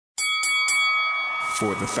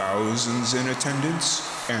For the thousands in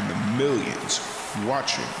attendance and the millions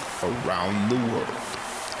watching around the world,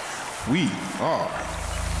 we are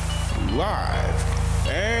live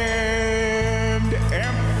and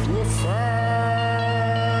amplified.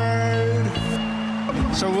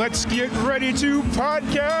 So let's get ready to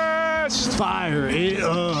podcast. Fire it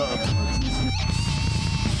up.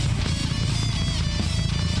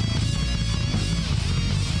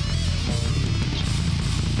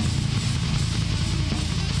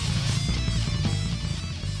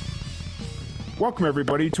 Welcome,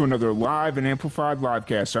 everybody, to another live and amplified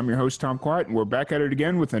livecast. I'm your host, Tom Quiet, and we're back at it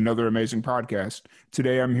again with another amazing podcast.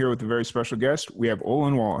 Today, I'm here with a very special guest. We have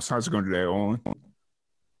Olin Wallace. How's it going today, Olin?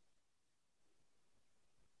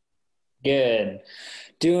 Good.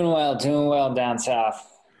 Doing well down south.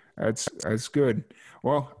 That's good.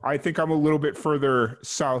 Well, I think I'm a little bit further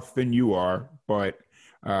south than you are, but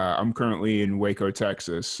I'm currently in Waco,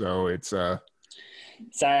 Texas, so it's... Sorry,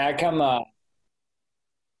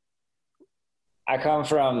 I come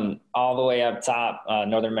from all the way up top,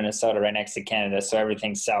 northern Minnesota, right next to Canada, so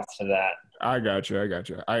everything's south to that. I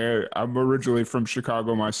gotcha. I'm originally from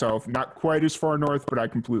Chicago myself, not quite as far north, but I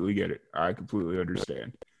completely get it. I completely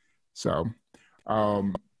understand. So,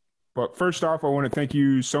 but first off, I want to thank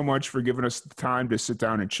you so much for giving us the time to sit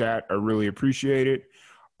down and chat. I really appreciate it.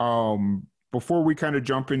 Before we kind of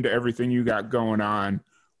jump into everything you got going on,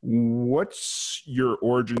 what's your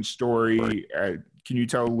origin story? Can you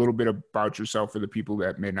tell a little bit about yourself for the people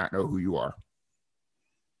that may not know who you are?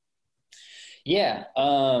 Yeah.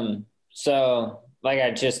 So like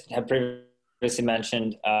I just have previously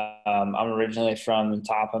mentioned, I'm originally from the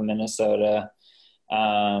top of Minnesota.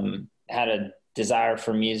 Had a desire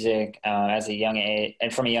for music as a young age,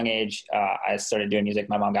 and from a young age, I started doing music.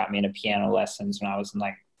 My mom got me into piano lessons when I was in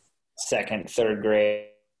like second, third grade.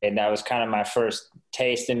 And that was kind of my first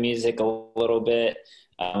taste in music a little bit,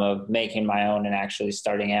 of making my own and actually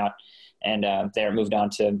starting out. And there moved on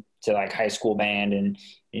to like high school band, and,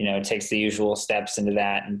 you know, it takes the usual steps into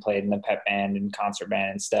that, and played in the pep band and concert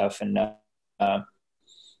band and stuff. And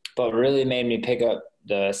but really made me pick up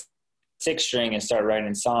the sixth string and start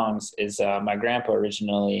writing songs is my grandpa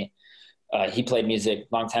originally, he played music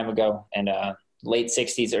a long time ago, and late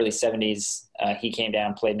 60s, early 70s, he came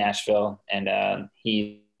down, played Nashville, and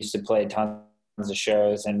he used to play tons of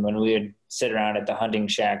shows. And when we would sit around at the hunting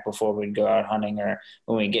shack before we'd go out hunting, or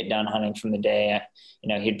when we get done hunting from the day, you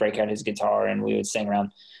know, he'd break out his guitar and we would sing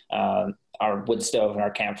around our wood stove and our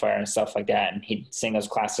campfire and stuff like that. And he'd sing those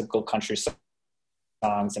classical country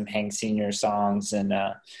songs and Hank Senior songs. And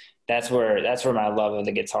that's where my love of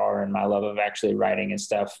the guitar and my love of actually writing and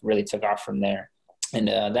stuff really took off from there. And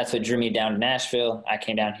that's what drew me down to Nashville. I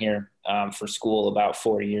came down here for school about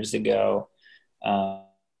 4 years ago.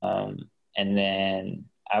 And then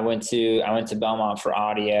I went to Belmont for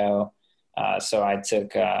audio. So I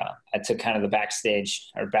took kind of the backstage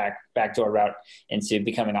or backdoor route into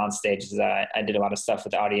becoming on stage. I did a lot of stuff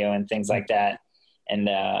with audio and things like that. And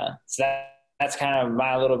so that's kind of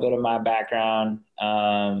my little bit of my background.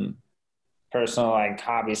 Personal, like,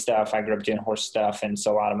 hobby stuff. I grew up doing horse stuff. And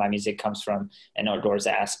so a lot of my music comes from an outdoors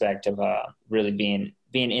aspect of really being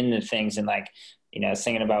in the things, and, like, you know,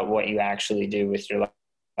 singing about what you actually do with your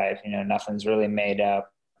life. You know, nothing's really made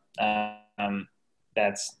up. I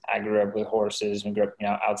grew up with horses. We grew up, you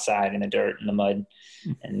know, outside in the dirt and the mud,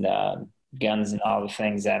 and guns and all the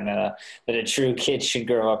things that a true kid should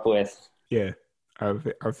grow up with. Yeah,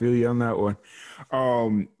 I feel you on that one.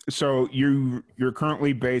 So you're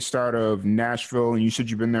currently based out of Nashville, and you said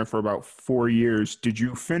you've been there for about 4 years. Did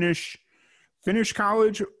you finish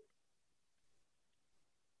college?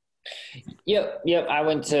 Yep.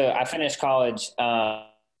 I finished college.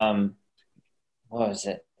 What was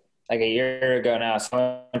it? Like a year ago now. So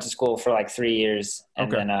I went to school for like 3 years.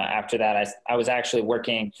 And then after that, I was actually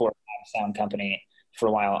working for a sound company for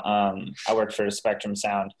a while. I worked for Spectrum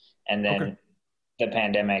Sound, and then the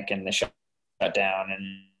pandemic and the shutdown,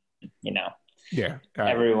 and, you know,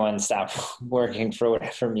 everyone stopped working for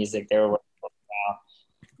whatever music they were working for now.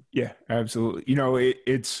 Yeah, absolutely. You know,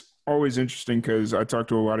 it's always interesting because I talk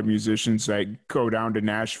to a lot of musicians that go down to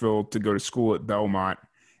Nashville to go to school at Belmont,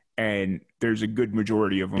 and there's a good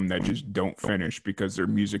majority of them that just don't finish because their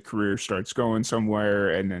music career starts going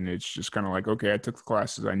somewhere, and then it's just kind of like, okay, I took the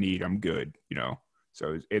classes I need, I'm good, you know?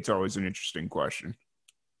 So it's always an interesting question.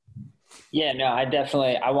 Yeah, no, I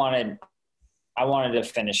wanted to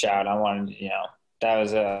finish out. I wanted, you know, that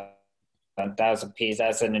was a piece.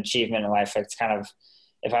 That's an achievement in life. It's kind of,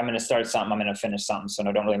 if I'm going to start something, I'm going to finish something. So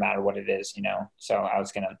it don't really matter what it is, you know? So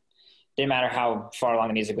didn't matter how far along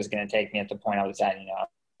the music was going to take me at the point I was at, you know,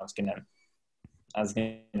 I was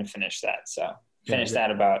going to finish that. So Finished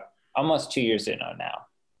that about almost 2 years ago now.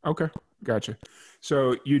 Okay, gotcha.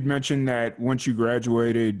 So you'd mentioned that once you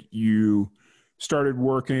graduated, you started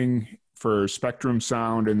working for Spectrum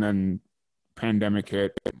Sound, and then pandemic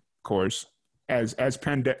hit, of course, as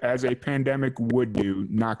a pandemic would do,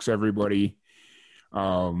 knocks everybody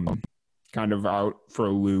kind of out for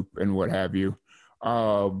a loop and what have you.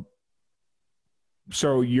 So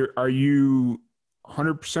are you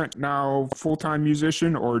 100% now full-time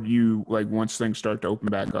musician, or do you, like, once things start to open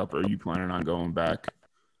back up, are you planning on going back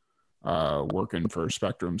working for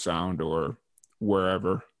Spectrum Sound or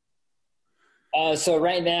wherever? So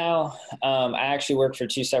right now, I actually work for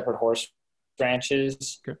two separate horse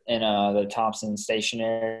ranches in the Thompson Station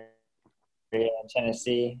area in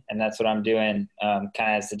Tennessee, and that's what I'm doing kind of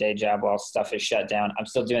as the day job while stuff is shut down. I'm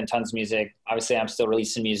still doing tons of music. Obviously, I'm still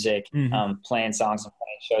releasing music, playing songs and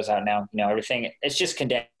playing shows out now. Everything, it's just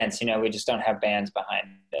condensed. We just don't have bands behind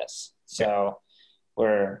this. So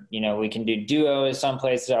we're, we can do duos. Some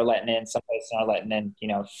places are letting in, some places aren't letting in,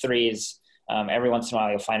 threes. Every once in a while,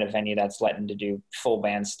 you'll find a venue that's letting to do full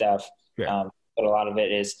band stuff. But a lot of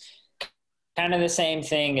it is kind of the same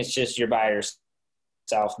thing. It's just you're by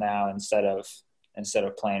yourself now instead of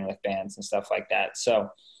playing with bands and stuff like that. So,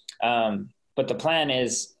 but the plan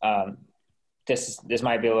is, this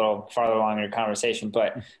might be a little farther along in your conversation,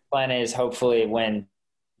 but plan is hopefully when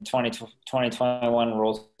 2021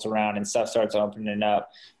 rolls around and stuff starts opening up,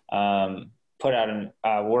 working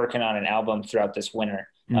on an album throughout this winter.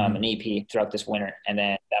 An EP throughout this winter, and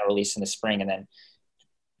then that'll release in the spring, and then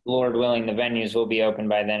Lord willing, the venues will be open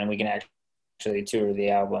by then, and we can actually tour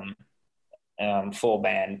the album full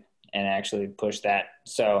band and actually push that.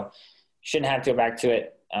 So shouldn't have to go back to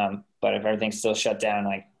it. But if everything's still shut down,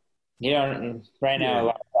 right now, a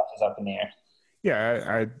lot of stuff is up in the air. Yeah,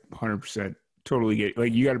 I 100% totally get it.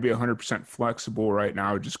 Like, you got to be 100% flexible right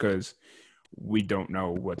now, just because we don't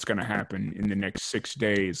know what's going to happen in the next 6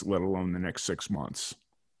 days, let alone the next 6 months.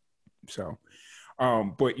 So,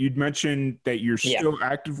 but you'd mentioned that you're still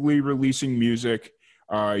actively releasing music.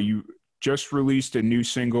 You just released a new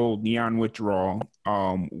single, Neon Withdrawal.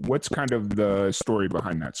 What's kind of the story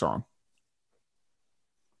behind that song?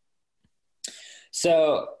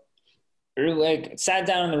 So, sat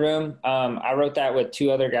down in the room. I wrote that with two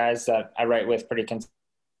other guys that I write with pretty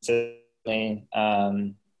consistently.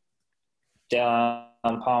 Dale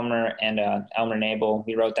Palmer and Elmer Nabel.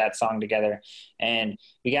 We wrote that song together, and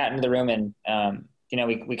we got into the room, and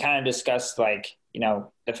we kind of discussed the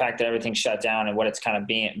fact that everything's shut down and what it's kind of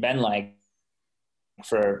been like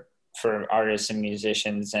for artists and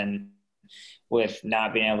musicians, and with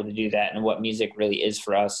not being able to do that, and what music really is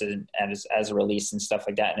for us and as a release and stuff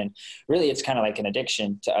like that. And really, it's kind of like an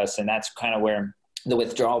addiction to us, and that's kind of where the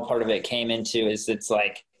withdrawal part of it came into. Is it's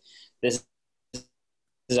like this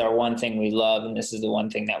is our one thing we love, and this is the one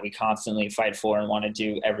thing that we constantly fight for and want to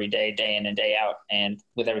do every day, day in and day out. And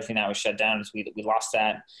with everything that was shut down, we lost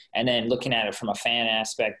that. And then looking at it from a fan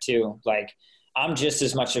aspect too, like, I'm just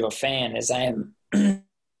as much of a fan as I am.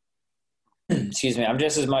 Excuse me. I'm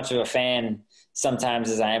just as much of a fan sometimes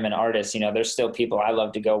as I am an artist. There's still people I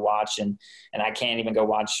love to go watch, and I can't even go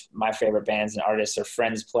watch my favorite bands and artists or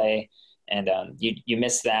friends play. And you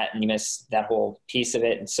miss that, and you miss that whole piece of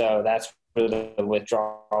it. And so that's where the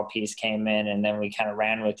withdrawal piece came in, and then we kind of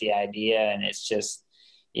ran with the idea. And it's just,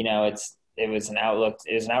 it was an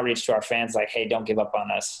outreach to our fans, like, hey, don't give up on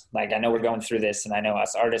us. Like, I know we're going through this, and I know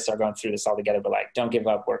us artists are going through this all together, but don't give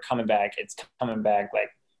up. We're coming back. It's coming back.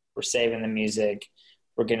 Like, we're saving the music.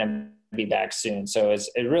 We're going to be back soon. So it's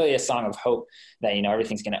really a song of hope that,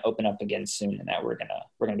 everything's going to open up again soon, and that we're going to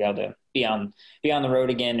be able to be on the road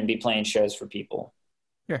again and be playing shows for people.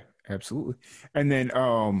 Yeah, absolutely. And then,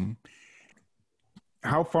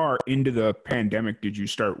 how far into the pandemic did you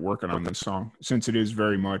start working on this song? Since it is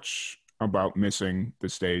very much about missing the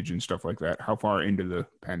stage and stuff like that, how far into the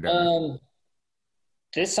pandemic?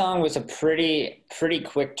 This song was a pretty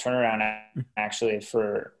quick turnaround, actually,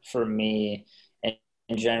 for me.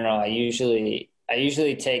 In general, I usually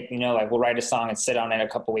take, we'll write a song and sit on it a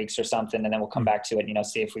couple weeks or something, and then we'll come back to it,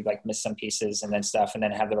 see if we missed some pieces and then stuff, and then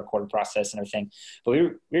have the recording process and everything.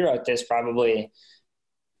 But we wrote this probably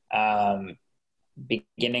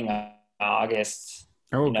beginning of August,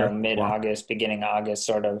 mid-August, beginning August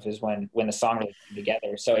sort of is when the song really came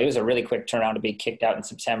together. So it was a really quick turnaround to be kicked out in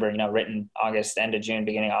September, written August, end of June,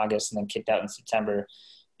 beginning of August, and then kicked out in September,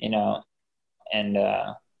 and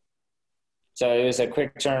so it was a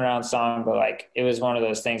quick turnaround song, but it was one of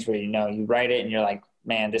those things where, you write it and you're like,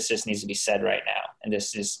 man, this just needs to be said right now. And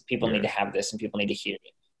this is, people need to have this and people need to hear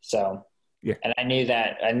it. So, and I knew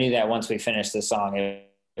that once we finished the song,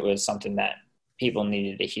 it was something that people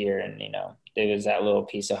needed to hear. And, there was that little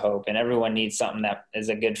piece of hope, and everyone needs something that is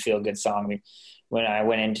a good feel good song. When I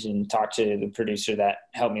went in and talked to the producer that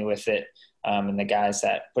helped me with it, and the guys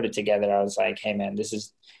that put it together, I was like, hey man, this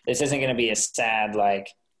isn't going to be a sad, like,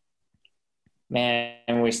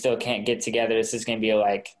 man, we still can't get together. This is going to be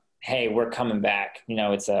like, hey, we're coming back.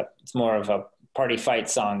 It's more of a party fight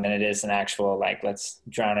song than it is an actual, like, let's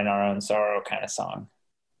drown in our own sorrow kind of song.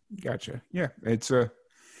 Gotcha. Yeah. It's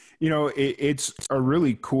it's a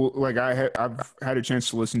really cool, like I've had a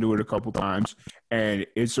chance to listen to it a couple times, and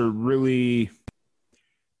it's a really,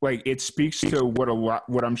 like, it speaks to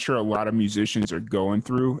what I'm sure a lot of musicians are going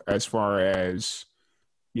through as far as,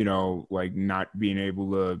 like not being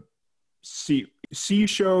able to see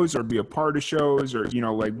shows or be a part of shows, or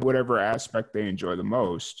like whatever aspect they enjoy the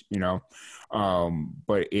most,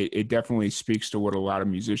 but it definitely speaks to what a lot of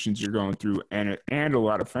musicians are going through, and a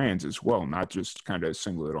lot of fans as well, not just kind of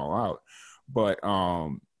single it all out. But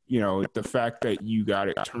the fact that you got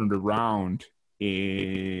it turned around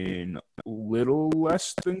in a little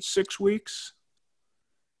less than 6 weeks,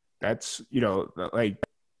 that's like,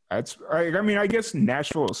 that's, I mean, I guess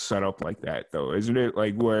Nashville is set up like that though, isn't it?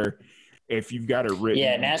 Like, where if you've got it written.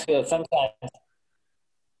 Yeah, Nashville sometimes.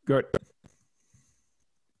 Good.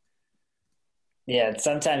 Yeah,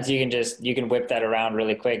 sometimes you can whip that around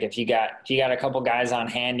really quick. If you got a couple guys on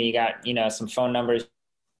hand, you got some phone numbers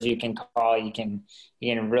you can call, you can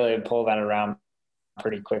really pull that around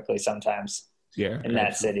pretty quickly sometimes. Yeah, in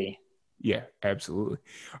that city. Yeah, absolutely.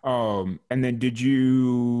 And then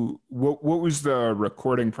what was the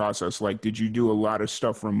recording process like? Did you do a lot of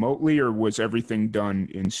stuff remotely, or was everything done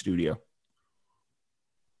in studio?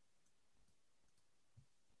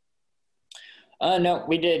 No,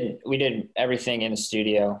 we did everything in the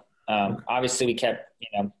studio. Obviously we kept,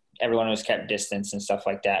 everyone was kept distance and stuff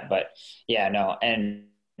like that, but yeah, no. And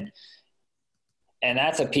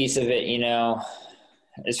that's a piece of it,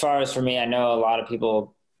 as far as for me, I know a lot of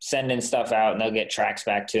people send in stuff out and they'll get tracks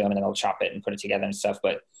back to them and then they'll chop it and put it together and stuff.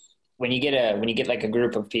 But when you get like a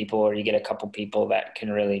group of people, or you get a couple people that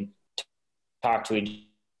can really talk to each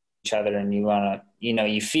other, and you want to,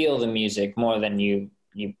 you feel the music more than you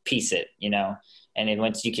piece it, and then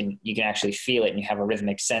once you can actually feel it and you have a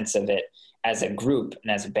rhythmic sense of it as a group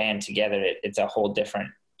and as a band together, it's a whole different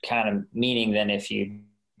kind of meaning than if you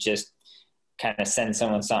just kind of send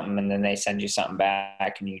someone something and then they send you something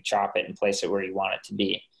back and you chop it and place it where you want it to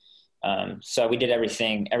be. So we did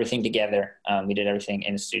everything together. We did everything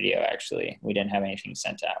in the studio. Actually, we didn't have anything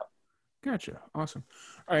sent out. Gotcha. Awesome.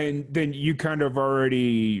 And then you kind of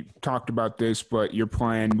already talked about this, but your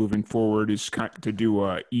plan moving forward is to do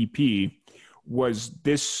a EP. Is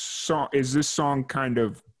this song kind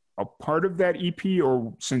of a part of that EP,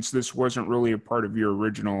 or since this wasn't really a part of your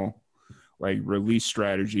original like release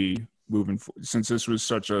strategy since this was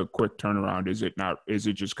such a quick turnaround, is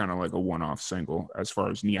it just kind of like a one-off single as far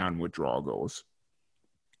as Neon Withdrawal goes?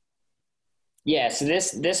 Yeah, so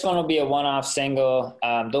this one will be a one-off single.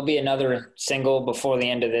 There'll be another single before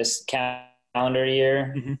the end of this calendar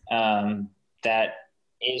year that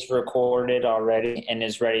is recorded already and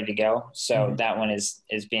is ready to go. So that one is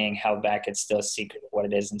being held back. It's still a secret what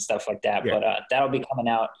it is and stuff like that. Yeah. But that'll be coming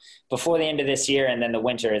out before the end of this year, and then the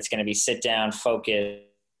winter it's going to be sit down, focus,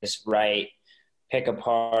 write, pick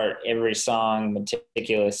apart every song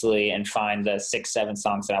meticulously, and find the 6-7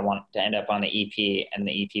 songs that I want to end up on the EP. And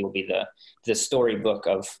the EP will be the storybook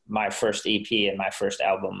of my first EP and my first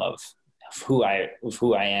album of who I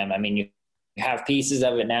am. I mean, you have pieces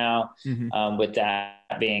of it now, with that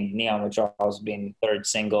being Neon Withdrawals being the third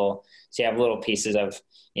single. So you have little pieces of,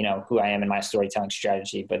 who I am and my storytelling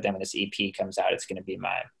strategy. But then when this EP comes out, it's going to be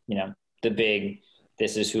my, the big,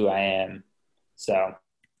 this is who I am. So.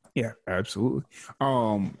 Yeah, absolutely.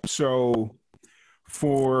 So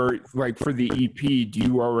for the EP, do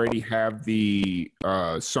you already have the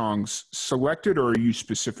songs selected, or are you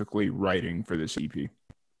specifically writing for this EP?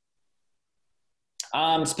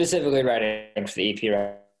 I'm specifically writing for the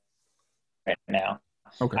EP right now.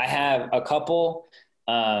 Okay. I have a couple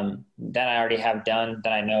that I already have done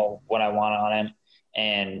that I know what I want on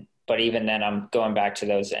it, but even then I'm going back to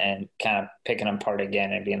those and kind of picking them apart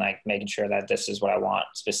again and being like, making sure that this is what I want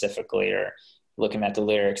specifically, or looking at the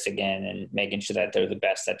lyrics again and making sure that they're the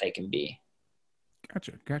best that they can be.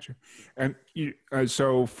 Gotcha. And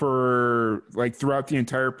so for throughout the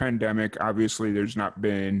entire pandemic, obviously there's not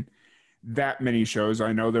been that many shows.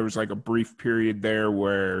 I know there was a brief period there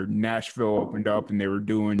where Nashville opened up and they were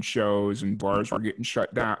doing shows and bars were getting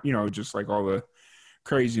shut down, just all the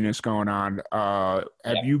craziness going on.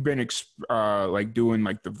 Have you been doing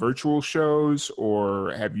the virtual shows,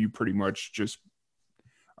 or have you pretty much just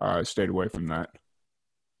stayed away from that?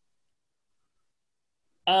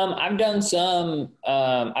 I've done some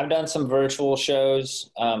virtual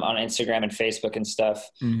shows on Instagram and Facebook and stuff.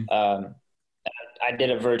 Mm. I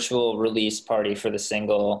did a virtual release party for the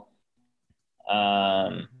single.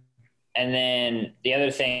 And then the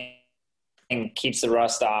other thing keeps the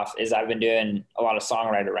rust off is I've been doing a lot of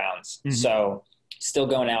songwriter rounds. Mm-hmm. So still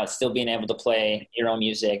going out, still being able to play your own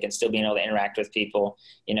music and still being able to interact with people,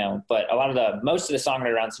 but most of the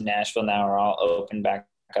songwriter rounds in Nashville now are all open back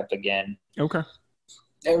up again. Okay.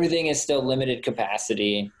 Everything is still limited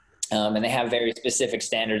capacity. And they have very specific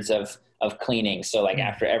standards of cleaning. So like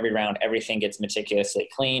after every round, everything gets meticulously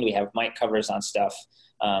cleaned. We have mic covers on stuff.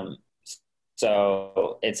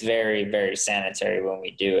 So it's very, very sanitary when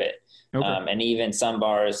we do it. Okay. And even some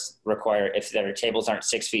bars require, if their tables aren't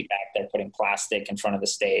 6 feet back, they're putting plastic in front of the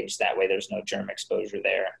stage. That way there's no germ exposure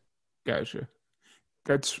there. Gotcha.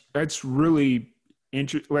 That's really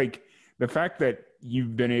interesting. Like the fact that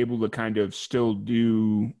you've been able to kind of still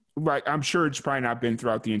do, like, I'm sure it's probably not been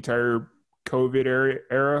throughout the entire COVID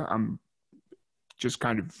era. I'm just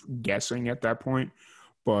kind of guessing at that point.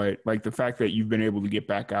 But like the fact that you've been able to get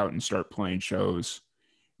back out and start playing shows,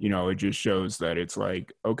 it just shows that it's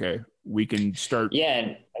like, okay, we can start. Yeah,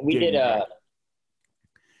 and we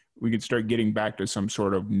can start getting back to some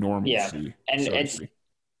sort of normalcy. Yeah, and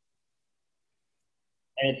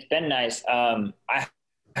it's been nice. I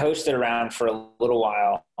hosted around for a little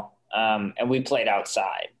while, and we played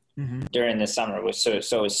outside during the summer. So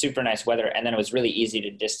it was super nice weather, and then it was really easy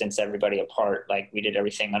to distance everybody apart. Like we did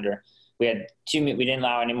everything we didn't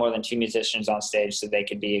allow any more than 2 musicians on stage, so they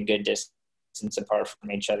could be a good distance apart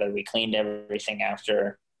from each other. We cleaned everything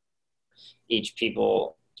after each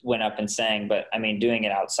people went up and sang. But I mean, doing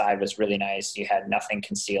it outside was really nice. You had nothing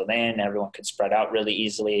concealed in, everyone could spread out really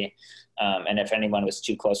easily. And if anyone was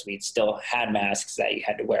too close, we still had masks that you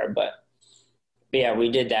had to wear. But yeah,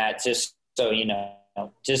 we did that just so,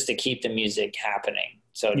 just to keep the music happening.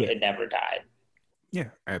 So it never died. Yeah,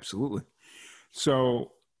 absolutely.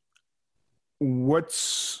 So what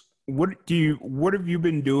have you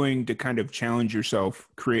been doing to kind of challenge yourself?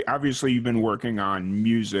 Obviously you've been working on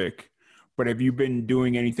music, but have you been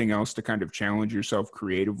doing anything else to kind of challenge yourself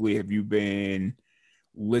creatively? Have you been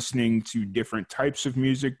listening to different types of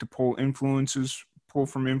music to pull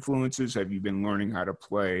from influences? Have you been learning how to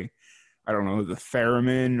play, I don't know, the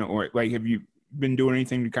theremin, or like, have you been doing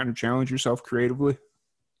anything to kind of challenge yourself creatively?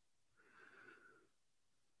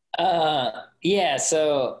 Yeah.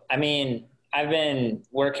 So, I mean, I've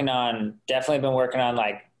definitely been working on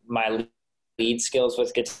like my lead skills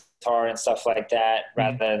with guitar and stuff like that,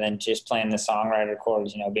 rather than just playing the songwriter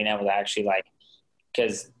chords, being able to actually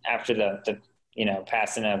because after the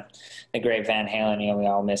passing of the great Van Halen, we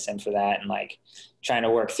all miss him for that, and like trying to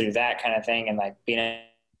work through that kind of thing, and like being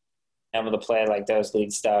able to play like those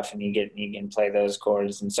lead stuff, and you can play those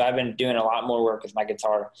chords. And so I've been doing a lot more work with my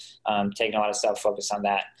guitar, taking a lot of self-focus on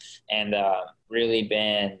that, and really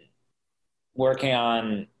been working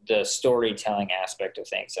on the storytelling aspect of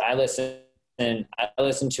things. I listen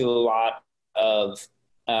to a lot of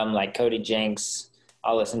like Cody Jinks.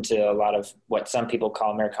 I'll listen to a lot of what some people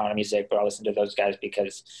call Americana music, but I'll listen to those guys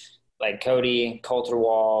because like Cody, Coulter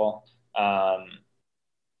Wall,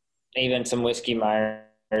 even some Whiskey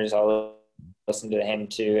Myers, I'll listen to him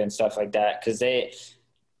too and stuff like that. Cause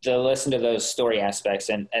they'll listen to those story aspects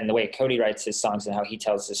and the way Cody writes his songs and how he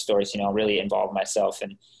tells his stories, really involve myself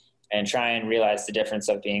and try and realize the difference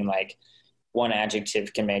of being like one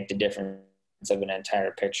adjective can make the difference of an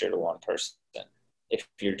entire picture to one person if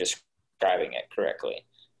you're describing it correctly.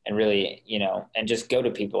 And really, and just go to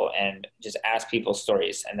people and just ask people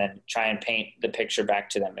stories and then try and paint the picture back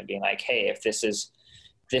to them and being like, hey, if this is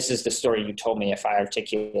the story you told me, if I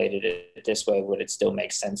articulated it this way, would it still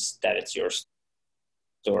make sense that it's your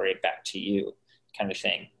story back to you, kind of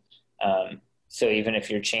thing. So even if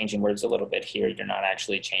you're changing words a little bit here, you're not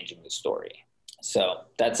actually changing the story. So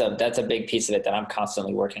that's a big piece of it that I'm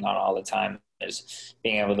constantly working on all the time, is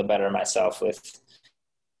being able to better myself with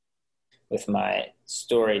my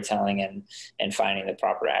storytelling and finding the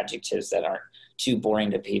proper adjectives that aren't too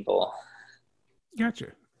boring to people.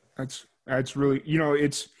 Gotcha. That's really,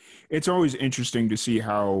 it's always interesting to see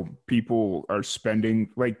how people are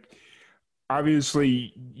spending, like,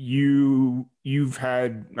 obviously you've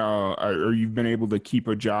had or you've been able to keep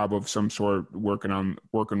a job of some sort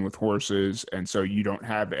working with horses, and so you don't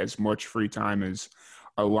have as much free time as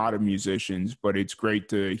a lot of musicians, but it's great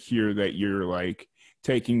to hear that you're like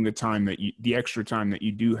taking the extra time that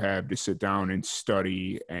you do have to sit down and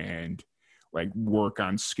study and like work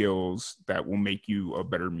on skills that will make you a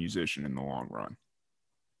better musician in the long run.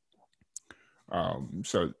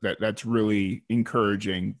 So that's really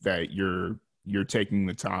encouraging that you're taking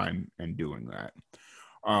the time and doing that.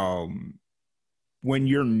 Um, when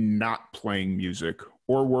you're not playing music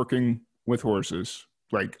or working with horses,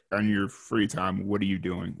 like on your free time, what are you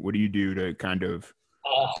doing? What do you do to kind of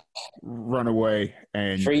Uh, run away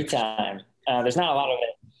and Free time. There's not a lot of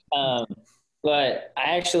it. But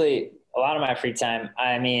a lot of my free time,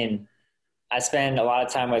 I mean, I spend a lot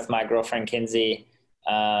of time with my girlfriend, Kinsey.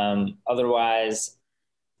 Otherwise,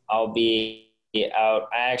 I'll be out.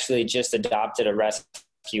 I actually just adopted a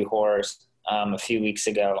rescue horse a few weeks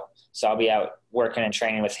ago. So I'll be out working and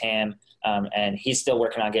training with him. And he's still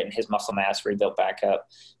working on getting his muscle mass rebuilt back up.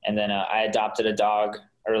 And then I adopted a dog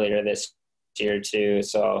earlier this year too.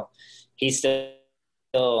 So he's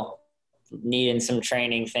still needing some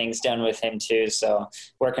training things done with him too. So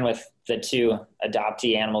working with the two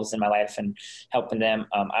adoptee animals in my life and helping them.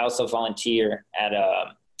 I also volunteer at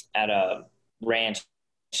a ranch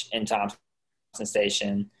in Thompson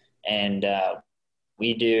Station, and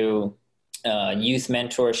we do youth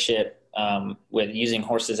mentorship with using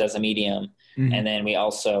horses as a medium. Mm-hmm. And then we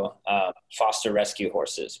also foster rescue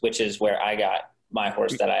horses, which is where I got my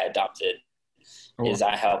horse that I adopted. Is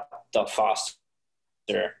I helped the foster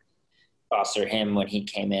him when he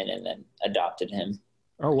came in, and then adopted him.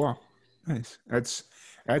 Oh wow, nice. That's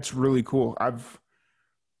really cool. I've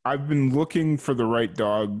been looking for the right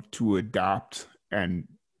dog to adopt and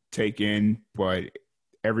take in, but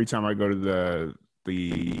every time I go to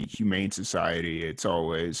the Humane Society, it's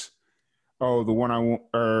always, oh, the one I want,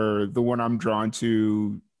 or the one I'm drawn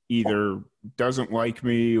to either doesn't like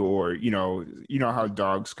me, or you know how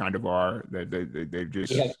dogs kind of are, that they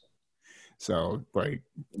just so like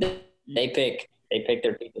they pick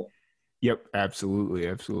their people. Yep,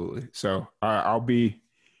 absolutely. So I'll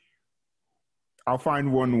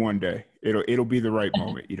find one day. It'll be the right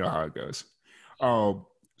moment. You know how it goes.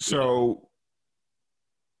 So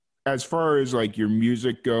as far as like your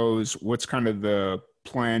music goes, what's kind of the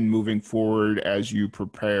plan moving forward as you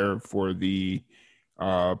prepare for the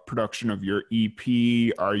production of your EP?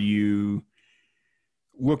 Are you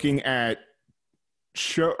looking at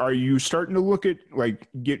are you starting to look at like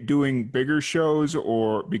doing bigger shows,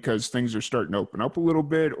 or because things are starting to open up a little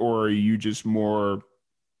bit, or are you just more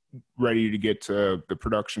ready to get to the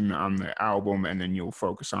production on the album and then you'll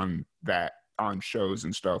focus on that on shows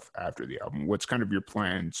and stuff after the album? What's kind of your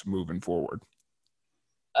plans moving forward?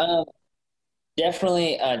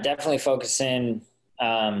 Definitely focusing.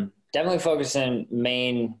 Definitely focusing.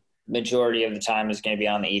 Main majority of the time is going to be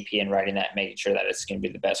on the EP and writing that, making sure that it's going to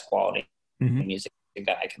be the best quality music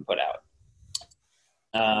that I can put out.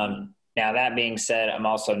 Now that being said, I'm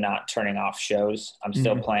also not turning off shows. I'm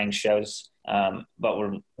still playing shows, but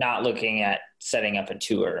we're not looking at setting up a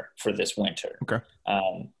tour for this winter. Okay.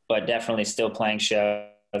 But definitely still playing shows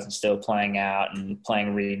and still playing out and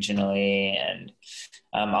playing regionally. And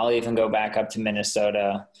I'll even go back up to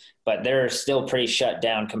Minnesota, but they're still pretty shut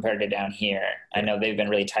down compared to down here. I know they've been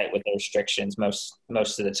really tight with their restrictions most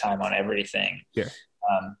of the time on everything. Yeah.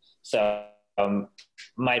 So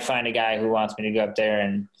might find a guy who wants me to go up there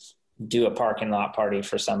and do a parking lot party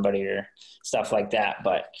for somebody or stuff like that.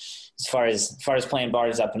 But as far as playing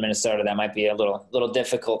bars up in Minnesota, that might be a little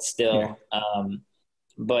difficult still. Yeah.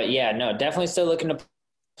 But yeah, no, definitely still looking to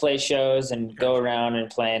play shows and go around and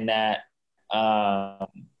playing that.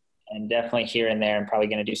 And definitely here and there, I'm probably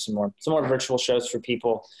going to do some more virtual shows for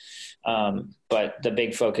people. But the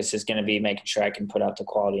big focus is going to be making sure I can put out the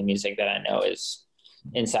quality music that I know is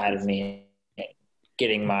inside of me,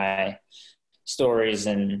 getting my stories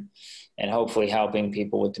and hopefully helping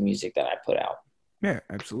people with the music that I put out. Yeah,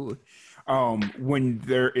 absolutely. When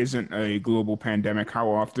there isn't a global pandemic, how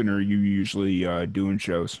often are you usually doing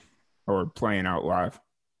shows or playing out live?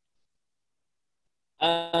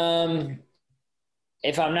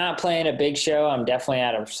 If I'm not playing a big show, I'm definitely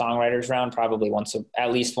at a songwriters round, probably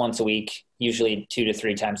at least once a week, usually 2 to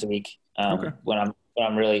 3 times a week. When I'm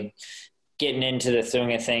really getting into the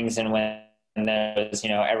swing of things, and when there was,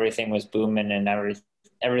 everything was booming and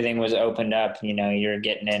everything was opened up, you're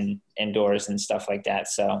getting indoors and stuff like that.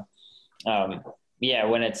 So,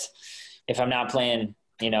 if I'm not playing,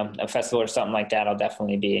 a festival or something like that, I'll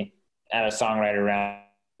definitely be at a songwriter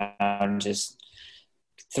round, just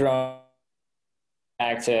throwing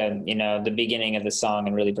back to, the beginning of the song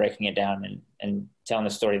and really breaking it down and telling the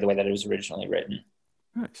story the way that it was originally written.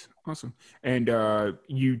 Nice. Awesome. And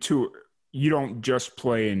you don't just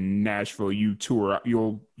play in Nashville, you tour out.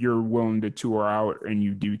 You're willing to tour out, and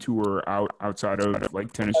you do tour outside of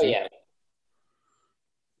like Tennessee.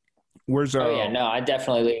 Oh yeah. No, I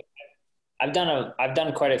definitely. I've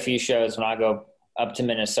done quite a few shows. When I go up to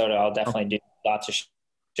Minnesota, I'll definitely do lots of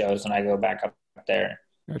shows when I go back up there.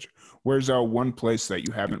 Gotcha. Where's one place that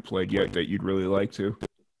you haven't played yet that you'd really like to?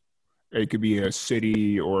 It could be a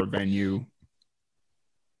city or a venue.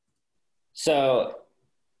 So,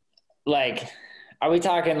 like, are we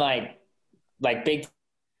talking like big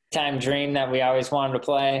time dream that we always wanted to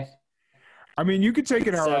play? I mean, you could take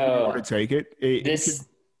it however you want to take it. It could,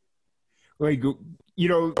 like,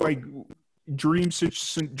 like dream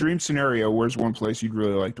scenario. Where's one place you'd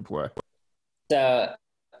really like to play? So,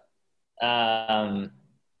 um,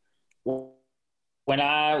 when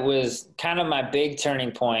I was kind of my big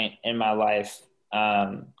turning point in my life,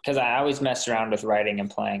 because I always messed around with writing and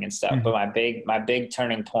playing and stuff, but my big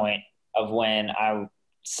turning point of when I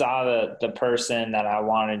saw the person that I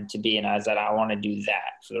wanted to be, and I was like, I want to do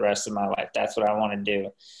that for the rest of my life. That's what I want to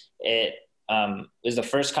do. It was the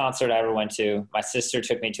first concert I ever went to. My sister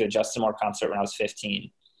took me to a Justin Moore concert when I was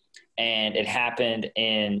 15, and it happened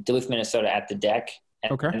in Duluth, Minnesota at the Deck.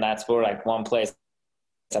 And that's where, like, one place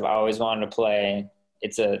I've always wanted to play.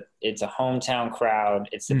 It's a hometown crowd.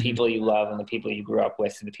 It's the people you love and the people you grew up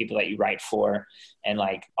with and the people that you write for. And,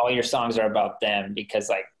 like, all your songs are about them because,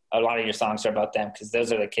 like, a lot of your songs are about them because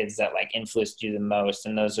those are the kids that, like, influenced you the most.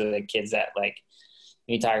 And those are the kids that, like,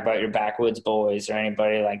 you talk about your Backwoods Boys or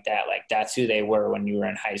anybody like that, like, that's who they were when you were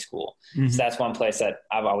in high school. So that's one place that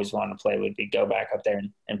I've always wanted to play, would be go back up there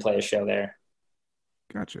and play a show there.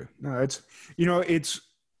 Gotcha. No,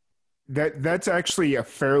 that's actually a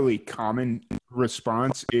fairly common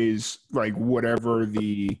response, is like whatever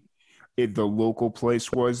the local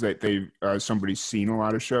place was that somebody's seen a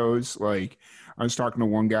lot of shows. Like, I was talking to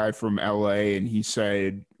one guy from LA and he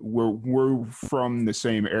said we're from the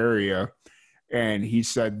same area, and he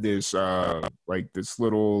said this like this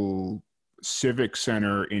little civic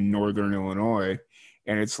center in northern Illinois,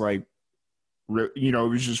 and it's like, it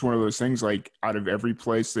was just one of those things, like, out of every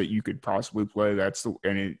place that you could possibly play, that's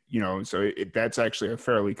that's actually a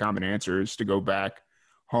fairly common answer, is to go back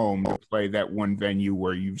home to play that one venue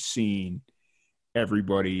where you've seen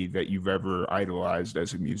everybody that you've ever idolized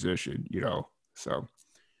as a musician, so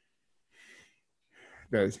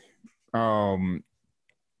that's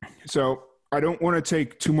so I don't want to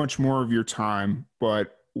take too much more of your time,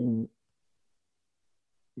 but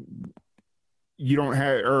you don't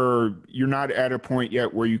have, or you're not at a point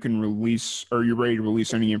yet where you can release, or you're ready to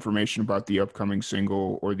release any information about the upcoming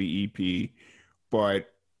single or the EP,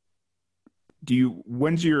 but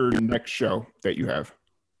when's your next show that you have?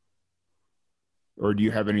 Or do you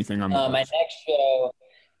have anything on the my next show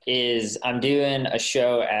is, I'm doing a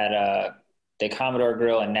show at the Commodore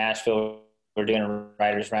Grill in Nashville. We're doing a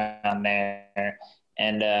writer's round there,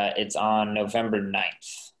 and it's on November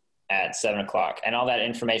 9th. At 7:00, and all that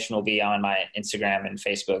information will be on my Instagram and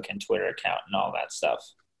Facebook and Twitter account and all that stuff.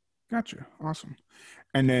 Gotcha. Awesome.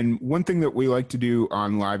 And then one thing that we like to do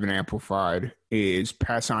on Live and Amplified is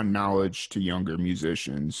pass on knowledge to younger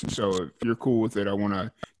musicians. So if you're cool with it, I want to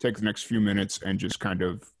take the next few minutes and just kind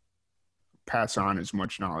of pass on as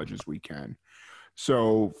much knowledge as we can.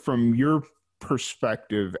 So from your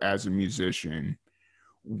perspective as a musician,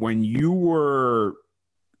 when you were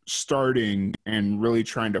starting and really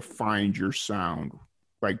trying to find your sound,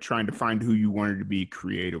 like trying to find who you wanted to be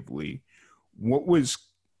creatively,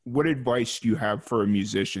 what advice do you have for a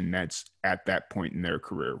musician that's at that point in their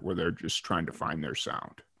career where they're just trying to find their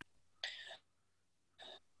sound?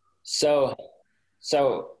 So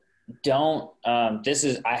don't, I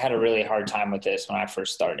had a really hard time with this when I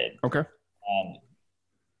first started. Okay.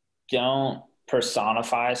 Don't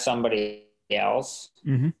personify somebody else.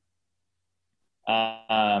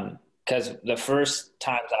 Because the first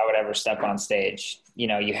times I would ever step on stage,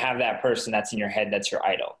 you have that person that's in your head, that's your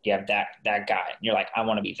idol. You have that guy, and you're like, I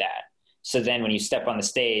want to be that. So then when you step on the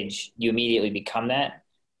stage, you immediately become that.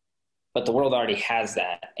 But the world already has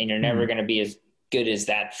that, and you're never going to be as good as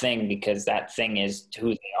that thing, because that thing is who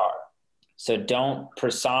they are. So don't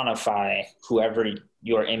personify whoever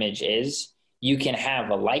your image is. You can have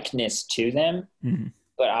a likeness to them,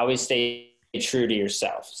 but always stay true to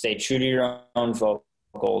yourself. Stay true to your own vocal.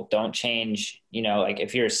 Don't change. Like,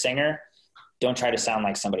 if you're a singer, don't try to sound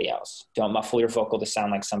like somebody else. Don't muffle your vocal to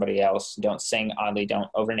sound like somebody else. Don't sing oddly. Don't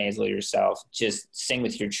over nasal yourself. Just sing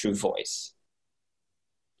with your true voice.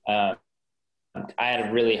 I had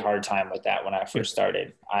a really hard time with that when I first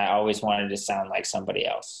started. I always wanted to sound like somebody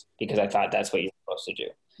else because I thought that's what you're supposed to do.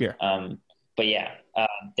 Yeah. But yeah,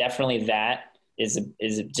 definitely that is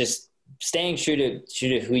just staying true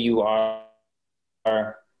to who you are.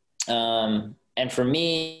 And for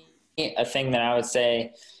me, a thing that I would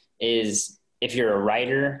say is, if you're a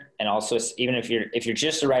writer, and also even if you're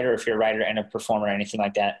just a writer, if you're a writer and a performer or anything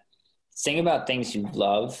like that, sing about things you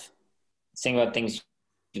love sing about things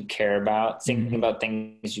you care about, sing about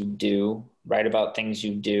things you do, write about things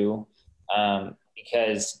you do.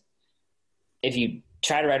 Because if you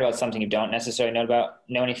try to write about something you don't necessarily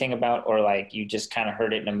know anything about, or like you just kind of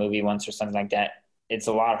heard it in a movie once or something like that, it's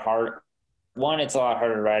a lot harder. One, it's a lot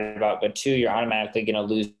harder to write about, but two, you're automatically going to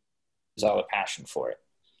lose all the passion for it.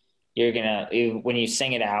 When you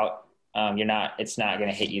sing it out, it's not going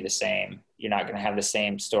to hit you the same. You're not going to have the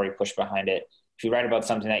same story push behind it. If you write about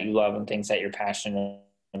something that you love and things that you're passionate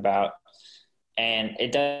about, and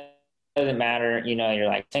it doesn't matter, you're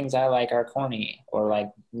like, things I like are corny, or like,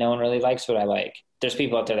 no one really likes what I like. There's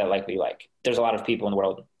people out there that like what you like. There's a lot of people in the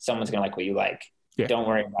world. Someone's going to like what you like. Yeah. Don't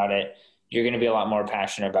worry about it. You're going to be a lot more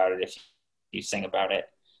passionate about it if you sing about it.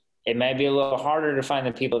 It may be a little harder to find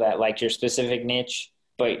the people that like your specific niche,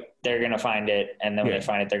 but they're going to find it. And then when they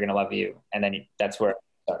find it, they're going to love you. And then that's where it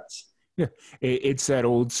starts. Yeah. It's that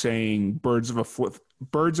old saying, birds of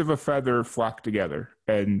a feather flock together.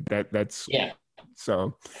 And that's, yeah.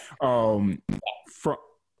 So,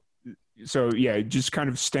 just kind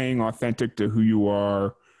of staying authentic to who you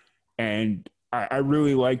are. And I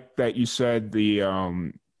really like that you said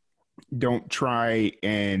don't try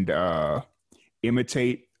and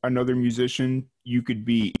imitate another musician. You could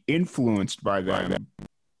be influenced by them,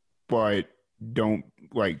 but don't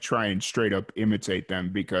like try and straight up imitate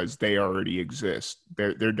them because they already exist.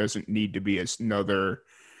 There doesn't need to be another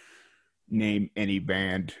name any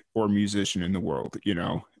band or musician in the world,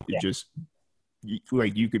 just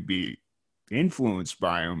like you could be influenced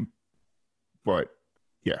by them, but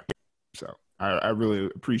yeah. So I really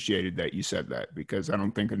appreciated that you said that because I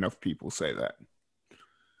don't think enough people say that.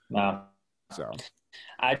 No. So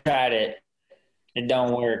I tried it. It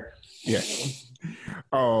don't work. Yeah.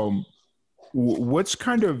 What's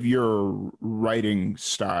kind of your writing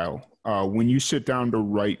style when you sit down to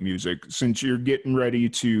write music? Since you're getting ready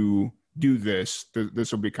to do this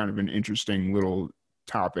will be kind of an interesting little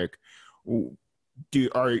topic.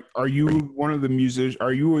 Are you one of the musicians?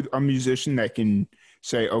 Are you a musician that can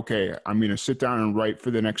say, okay, I'm going to sit down and write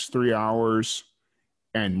for the next 3 hours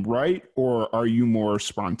and write, or are you more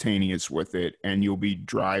spontaneous with it and you'll be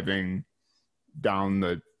driving down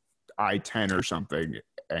the I-10 or something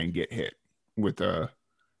and get hit with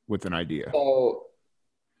an idea? So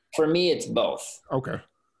for me, it's both. Okay.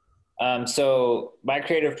 So my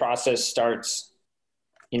creative process starts,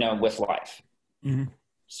 with life. Mm-hmm.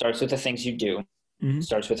 Starts with the things you do. Mm-hmm.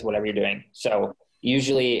 Starts with whatever you're doing. So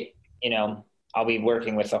usually, I'll be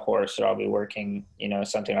working with a horse, or I'll be working,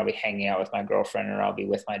 something. I'll be hanging out with my girlfriend, or I'll be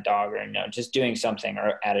with my dog, or just doing something,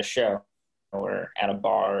 or at a show, or at a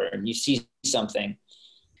bar, and you see something,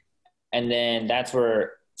 and then that's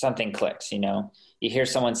where something clicks. You hear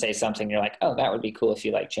someone say something, you're like, oh, that would be cool if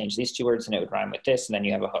you like change these 2 words and it would rhyme with this, and then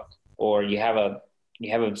you have a hook, or you have a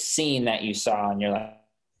scene that you saw, and you're like,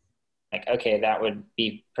 okay, that would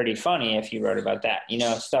be pretty funny if you wrote about that,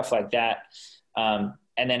 stuff like that. And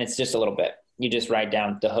then it's just a little bit. You just write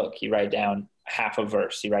down the hook. You write down half a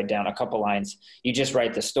verse. You write down a couple lines. You just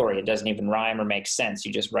write the story. It doesn't even rhyme or make sense.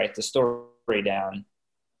 You just write the story down.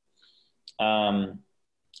 And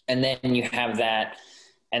then you have that.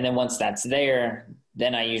 And then once that's there,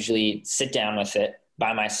 then I usually sit down with it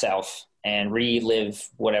by myself and relive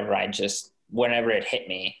whenever it hit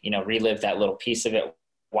me, relive that little piece of it,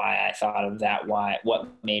 why I thought of that, what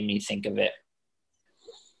made me think of it.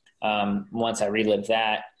 Once I relive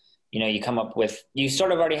that, you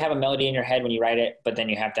sort of already have a melody in your head when you write it, but then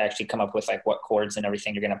you have to actually come up with like what chords and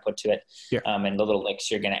everything you're going to put to it. Yeah. And the little licks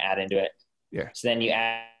you're going to add into it. Yeah. So then you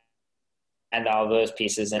add all those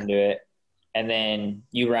pieces into it. And then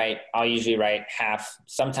I'll usually write half.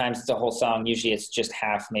 Sometimes it's a whole song. Usually it's just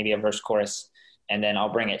half, maybe a verse, chorus. And then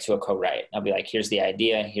I'll bring it to a co-write. I'll be like, here's the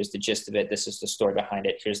idea. Here's the gist of it. This is the story behind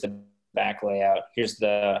it. Here's the back layout. Here's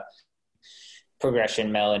the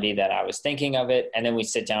progression melody that I was thinking of it. And then we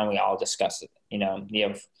sit down, we all discuss it. You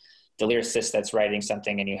have the lyricist that's writing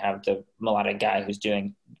something, and you have the melodic guy who's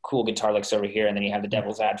doing cool guitar licks over here. And then you have the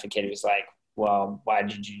devil's advocate who's like, well, why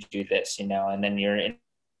did you do this? And then you're in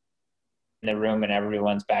the room and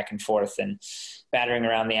everyone's back and forth and battering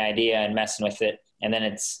around the idea and messing with it. And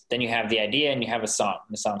then you have the idea and you have a song,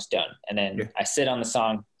 and the song's done. And then I sit on the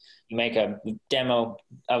song, you make a demo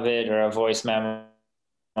of it or a voice memo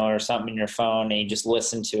or something in your phone, and you just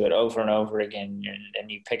listen to it over and over again.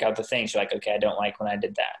 And you pick out the things you're like, okay, I don't like when I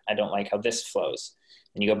did that. I don't like how this flows.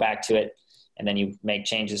 And you go back to it, and then you make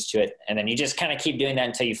changes to it. And then you just kind of keep doing that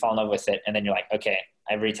until you fall in love with it. And then you're like, okay,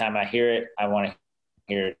 every time I hear it, I want to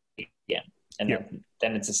hear it again. And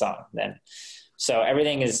then it's a song then. So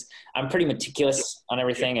I'm pretty meticulous on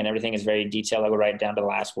everything, and everything is very detailed. I go right down to the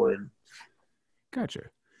last word. Gotcha.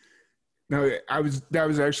 No, that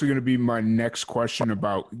was actually going to be my next question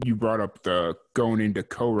about, you brought up the going into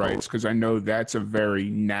co-writes, because I know that's a very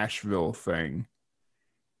Nashville thing,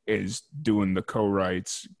 is doing the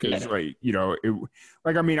co-writes, because Yeah. like,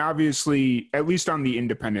 like, I mean, obviously, at least on the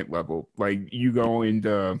independent level, like you go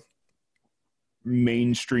into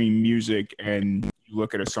mainstream music and you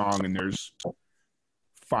look at a song and there's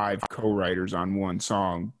five co-writers on one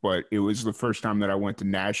song, but it was the first time that I went to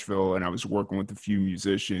Nashville and I was working with a few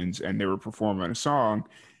musicians and they were performing a song,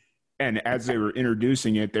 and as they were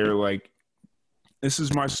introducing it, they were like, this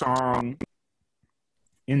is my song,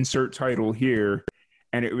 insert title here,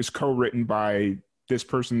 and it was co-written by this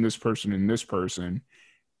person and this person.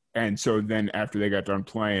 And so then after they got done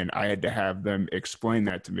playing, I had to have them explain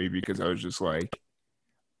that to me, because I was just like,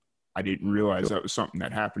 I didn't realize that was something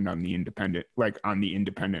that happened on the independent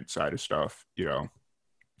side of stuff,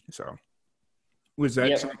 So was that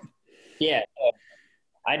Yep. something? Yeah.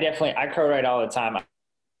 I co-write all the time.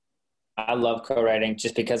 I love co-writing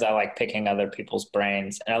just because I like picking other people's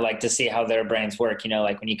brains, and I like to see how their brains work.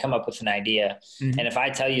 Like when you come up with an idea, Mm-hmm. and if I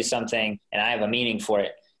tell you something and I have a meaning for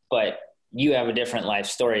it, but you have a different life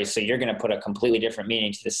story, so you're going to put a completely different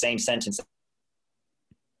meaning to the same sentence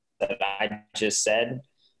that I just said.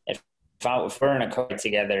 If we're in a co-write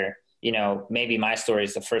together, maybe my story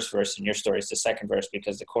is the first verse and your story is the second verse,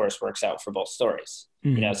 because the chorus works out for both stories.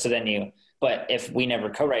 Mm-hmm. So then but if we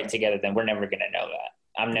never co-write together, then we're never going to know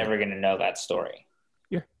that. I'm never going to know that story.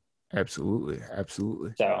 Yeah, absolutely.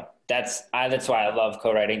 Absolutely. So that's why I love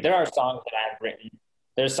co-writing. There are songs that I've written.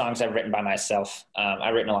 There's songs I've written by myself.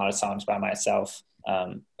 I've written a lot of songs by myself.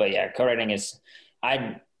 But yeah, co-writing is,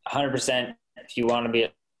 100%. If you want to be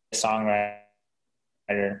a songwriter,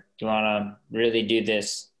 if you want to really do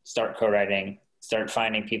this, start co-writing, start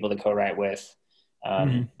finding people to co-write with.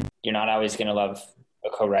 Mm-hmm. You're not always going to love a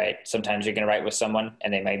co-write. Sometimes you're going to write with someone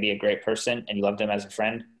and they might be a great person and you love them as a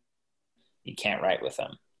friend. You can't write with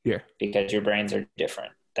them. Yeah. Because your brains are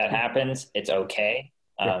different. That happens. It's okay.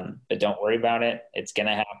 But don't worry about it. It's going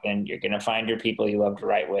to happen. You're going to find your people you love to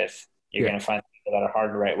write with. You're going to find people that are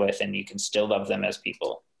hard to write with, and you can still love them as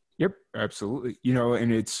people. Yep, absolutely.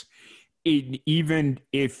 And even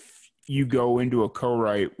if you go into a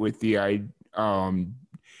co-write with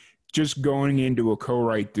just going into a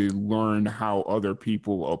co-write to learn how other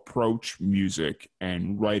people approach music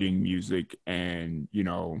and writing music, and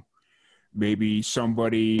maybe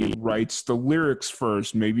somebody writes the lyrics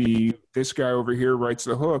first, maybe this guy over here writes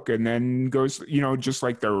the hook and then goes, just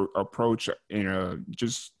like their approach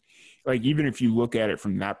just like, even if you look at it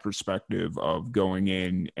from that perspective of going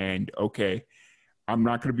in and, okay, I'm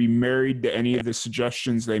not going to be married to any of the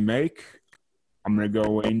suggestions they make. I'm going to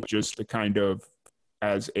go in just to kind of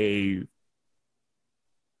as a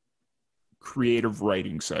creative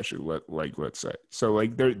writing session, let's say. So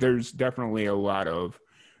like there's definitely a lot of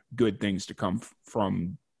good things to come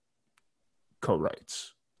from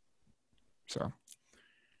co-writes. So.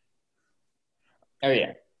 Oh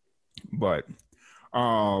yeah. But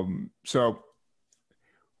so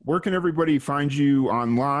where can everybody find you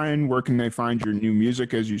online? Where can they find your new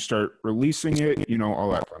music as you start releasing it?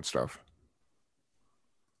 All that fun stuff.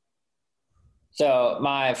 So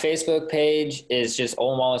my Facebook page is just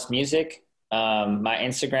Olin Wallace Music. My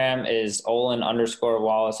Instagram is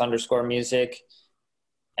Olin_Wallace_music.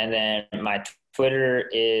 And then my Twitter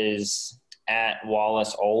is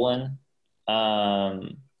 @Wallace Olin.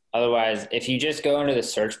 Otherwise, if you just go into the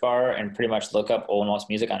search bar and pretty much look up Olin Wallace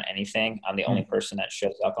Music on anything, I'm the only person that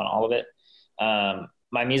shows up on all of it.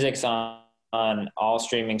 My music's on all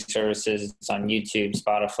streaming services. It's on YouTube,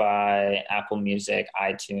 Spotify, Apple Music,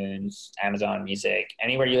 iTunes, Amazon Music.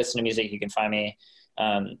 Anywhere you listen to music, you can find me.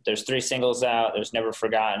 There's 3 singles out. There's Never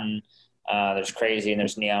Forgotten, there's Crazy, and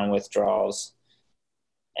there's Neon Withdrawals.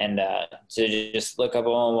 And so just look up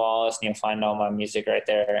Olin Wallace and you'll find all my music right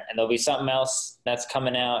there. And there'll be something else that's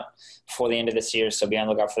coming out before the end of this year, so be on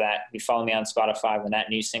the lookout for that. If you follow me on Spotify, when that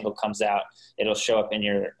new single comes out, it'll show up in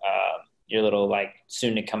your little like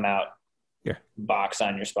soon to come out box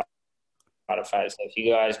on your Spotify. So if you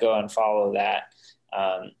guys go and follow that,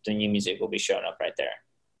 the new music will be showing up right there.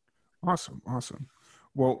 Awesome.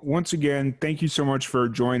 Well, once again, thank you so much for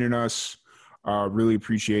joining us. Really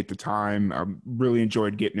appreciate the time. I really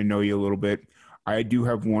enjoyed getting to know you a little bit. I do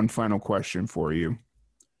have one final question for you.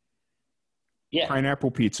 Yeah.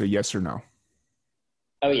 Pineapple pizza, yes or no?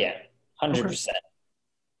 Oh yeah, 100%.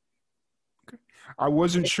 Okay. I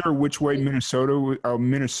wasn't sure which way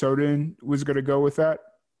Minnesotan was going to go with that,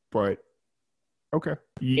 but okay.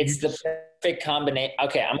 It's the perfect combination.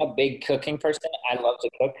 Okay, I'm a big cooking person. I love to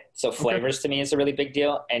cook. So Okay. flavors to me is a really big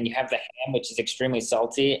deal. And you have the ham, which is extremely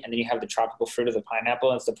salty, and then you have the tropical fruit of the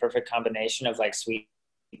pineapple. It's the perfect combination of like sweet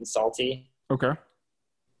and salty Okay.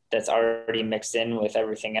 that's already mixed in with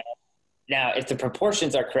everything else. Now, if the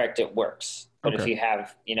proportions are correct, it works. But if Okay. you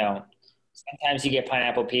have, sometimes you get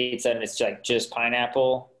pineapple pizza and it's like just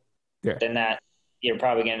pineapple, Yeah. then that you're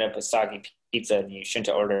probably gonna end up with soggy pizza, and you shouldn't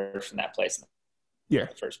have ordered from that place in Yeah.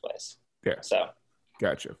 the first place. Yeah. So,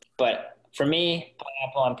 Gotcha. but for me,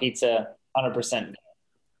 pineapple on pizza, 100%.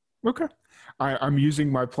 Okay. I'm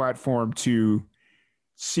using my platform to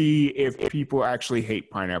see if people actually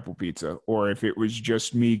hate pineapple pizza or if it was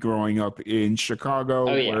just me growing up in Chicago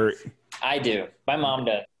Oh yeah, where I do. My mom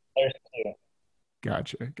does. There's two.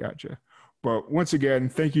 gotcha. But once again,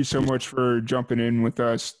 thank you so much for jumping in with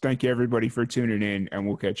us. Thank you everybody for tuning in and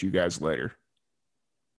we'll catch you guys later.